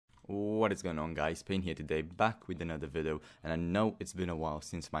What is going on, guys? Pain here today, back with another video, and I know it's been a while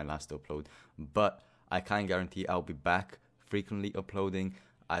since my last upload, but I can't guarantee I'll be back frequently uploading.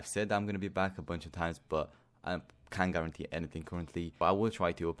 I've said I'm going to be back a bunch of times, but I can't guarantee anything currently, but I will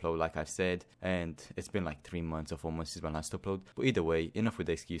try to upload like I've said, and it's been like 3 months or 4 months since my last upload. But either way, enough with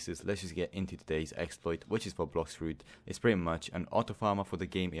the excuses. Let's just get into today's exploit, which is for Blox Fruit. It's pretty much an auto farmer for the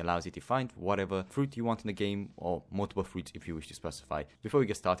game. It allows you to find whatever fruit you want in the game, or multiple fruits if you wish to specify. Before we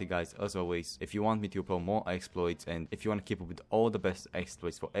get started, guys, as always, if you want me to upload more exploits, and if you want to keep up with all the best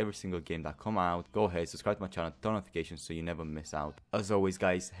exploits for every single game that come out, go ahead, subscribe to my channel, turn notifications so you never miss out. As always,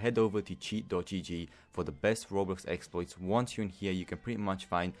 guys, head over to cheat.gg for the best Roblox exploits. Once you're in here, you can pretty much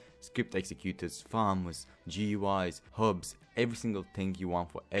find script executors, farmers, GUIs, hubs, every single thing you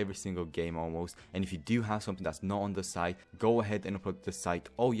want for every single game almost. And if you do have something that's not on the site, go ahead and upload to the site.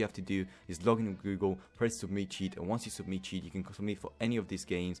 All you have to do is log in with Google, press submit cheat, and once you submit cheat, you can submit for any of these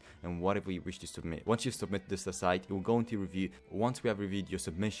games and whatever you wish to submit. Once you submit this to the site, it will go into review. Once we have reviewed your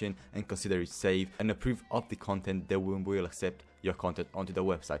submission and consider it saved and approve of the content, then we will accept your content onto the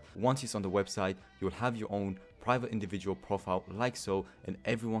website. Once it's on the website, you will have your own private individual profile like so, and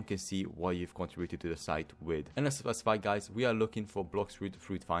everyone can see what you've contributed to the site with. And let's specify, guys, we are looking for Blox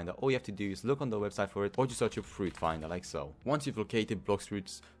Fruit Finder. All you have to do is look on the website for it, or just search up Fruit Finder like so. Once you've located Blox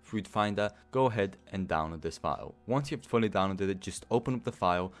Fruit Finder, go ahead and download this file. Once you've fully downloaded it, just open up the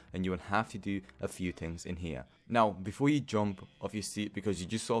file, and you will have to do a few things in here. Now, before you jump off your seat because you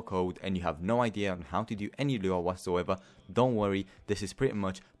just saw code and you have no idea on how to do any Lua whatsoever, don't worry, this is pretty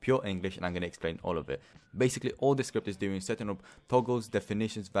much pure English and I'm going to explain all of it. Basically, all the script is doing is setting up toggles,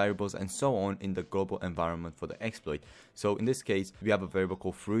 definitions, variables, and so on in the global environment for the exploit. So in this case, we have a variable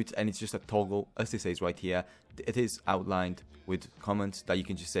called fruit, and it's just a toggle, as it says right here. It is outlined with comments that you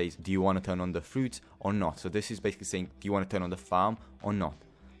can just say, do you want to turn on the fruit or not? So this is basically saying, do you want to turn on the farm or not?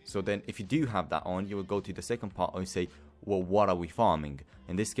 So then if you do have that on, you will go to the second part and say, well, what are we farming?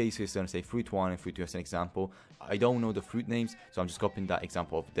 In this case, it's going to say fruit 1 and fruit 2 as an example. I don't know the fruit names, so I'm just copying that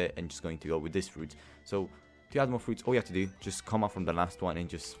example over there and just going to go with this fruit. So to add more fruits, all you have to do, just come out from the last one and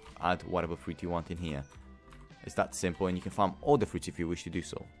just add whatever fruit you want in here. It's that simple, and you can farm all the fruits if you wish to do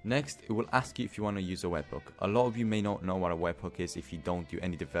so. Next, it will ask you if you want to use a webhook. A lot of you may not know what a webhook is if you don't do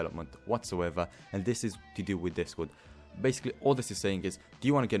any development whatsoever, and this is to do with Discord. Basically, all this is saying is, do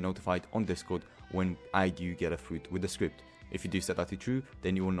you want to get notified on Discord when I do get a fruit with the script? If you do set that to true,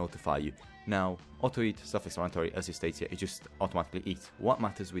 then it will notify you. Now, auto eat, self-explanatory, as it states here, it just automatically eats. What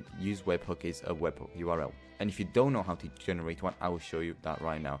matters with use webhook is a webhook URL. And if you don't know how to generate one, I will show you that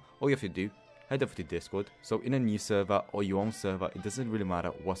right now. All you have to do, head over to Discord. So in a new server or your own server, it doesn't really matter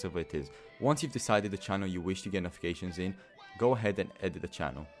what server it is. Once you've decided the channel you wish to get notifications in, go ahead and edit the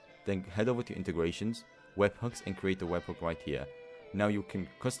channel. Then head over to integrations, webhooks, and create a webhook right here. Now you can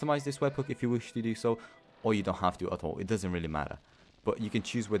customize this webhook if you wish to do so, or you don't have to at all. It doesn't really matter. But you can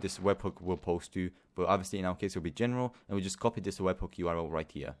choose where this webhook will post to, but obviously in our case it will be general, and we'll just copy this webhook URL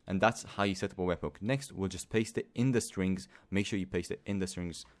right here. And that's how you set up a webhook. Next, we'll just paste it in the strings. Make sure you paste it in the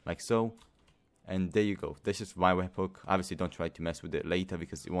strings like so. And there you go. This is my webhook. Obviously, don't try to mess with it later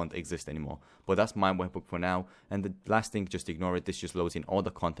because it won't exist anymore. But that's my webhook for now. And the last thing, just ignore it. This just loads in all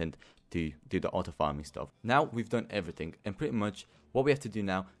the content to do the auto farming stuff. Now we've done everything, and pretty much what we have to do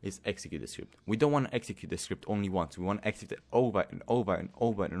now is execute the script. We don't want to execute the script only once. We want to execute it over and over and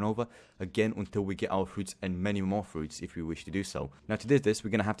over and over again until we get our fruits and many more fruits if we wish to do so. Now to do this,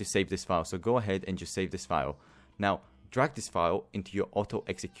 we're going to have to save this file. So go ahead and just save this file. Now, drag this file into your auto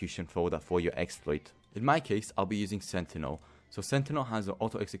execution folder for your exploit. In my case, I'll be using Sentinel. So Sentinel has an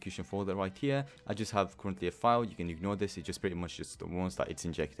auto execution folder right here. I just have currently a file. You can ignore this. It's just pretty much just the ones that it's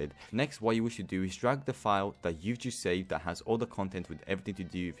injected. Next, what you wish to do is drag the file that you've just saved that has all the content with everything to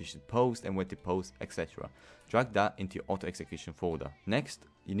do, if you should post and when to post, etc. Drag that into your auto execution folder. Next,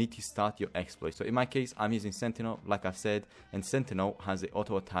 you need to start your exploit. So in my case, I'm using Sentinel, like I've said, and Sentinel has the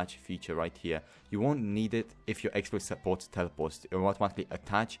auto attach feature right here. You won't need it if your exploit supports teleports. It will automatically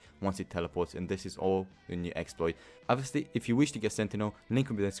attach once it teleports, and this is all in your exploit. Obviously, if you wish to get Sentinel, link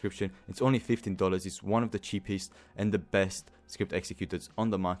in the description. It's only $15. It's one of the cheapest and the best script executors on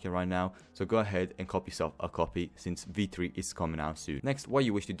the market right now. So go ahead and copy yourself a copy since V3 is coming out soon. Next, what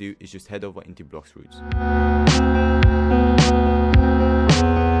you wish to do is just head over into Blox Fruits.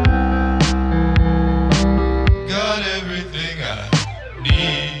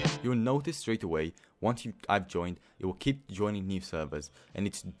 You'll notice straight away, once I've joined, it will keep joining new servers, and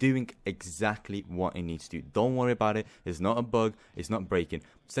it's doing exactly what it needs to do. Don't worry about it. It's not a bug. It's not breaking.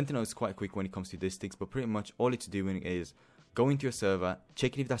 Sentinel is quite quick when it comes to these things, but pretty much all it's doing is go into your server,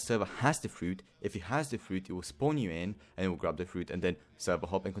 checking if that server has the fruit. If it has the fruit, it will spawn you in and it will grab the fruit and then server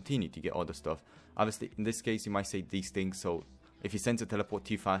hop and continue to get all the stuff. Obviously, in this case, you might say these things, so if it sends a teleport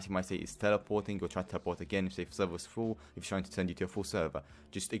too fast, you might say it's teleporting, go try to teleport again if the server's full, if it's trying to send you to a full server.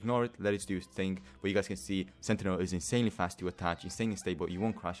 Just ignore it, let it do its thing. But you guys can see Sentinel is insanely fast to attach, insanely stable, you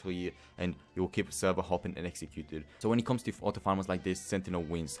won't crash for you, and you will keep server hopping and executed. So when it comes to auto farmers like this, Sentinel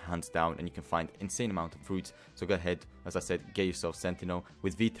wins hands down, and you can find insane amount of fruits. So go ahead, as I said, get yourself Sentinel.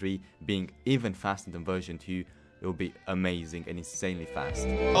 With V3 being even faster than version 2, it will be amazing and insanely fast.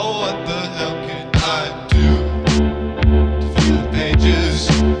 Oh, what the hell can I do? Pages,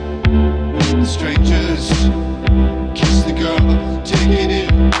 the strangers, kiss the girl, take it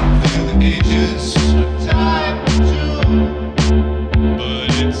in, feel the ages. Time to, but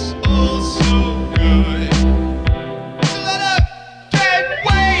it's all so good. Let up, can't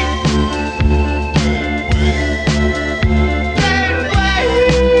wait, can't wait, can't wait,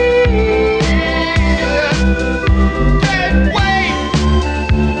 can't wait,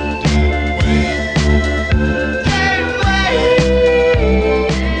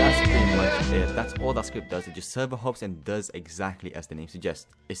 That's all that script does. It just server hops and does exactly as the name suggests.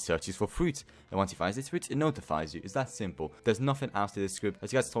 It searches for fruits, and once it finds its fruits, it notifies you. It's that simple. There's nothing else to this script.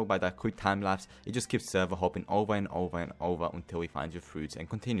 As you guys talk about that quick time lapse, it just keeps server hopping over and over and over until we find your fruits and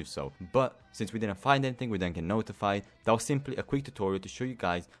continues so. But since we didn't find anything, we didn't get notified. That was simply a quick tutorial to show you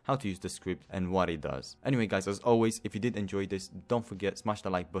guys how to use the script and what it does. Anyway guys, as always, if you did enjoy this, don't forget, smash the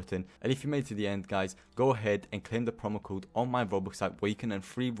like button. And if you made it to the end guys, go ahead and claim the promo code on my Roblox site where you can earn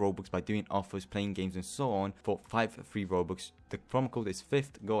free Robux by doing offers, playing games and so on for 5 free Robux. The promo code is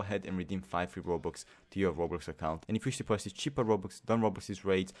 5th. Go ahead and redeem 5 free Robux to your Roblox account. And if you wish to purchase cheaper Robux than Roblox's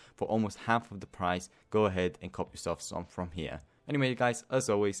rates for almost half of the price, go ahead and cop yourself some from here. Anyway guys, as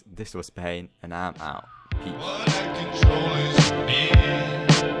always, this was Pain and I'm out. Peace. What I control is me.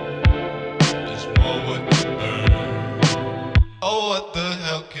 There's more wood to burn.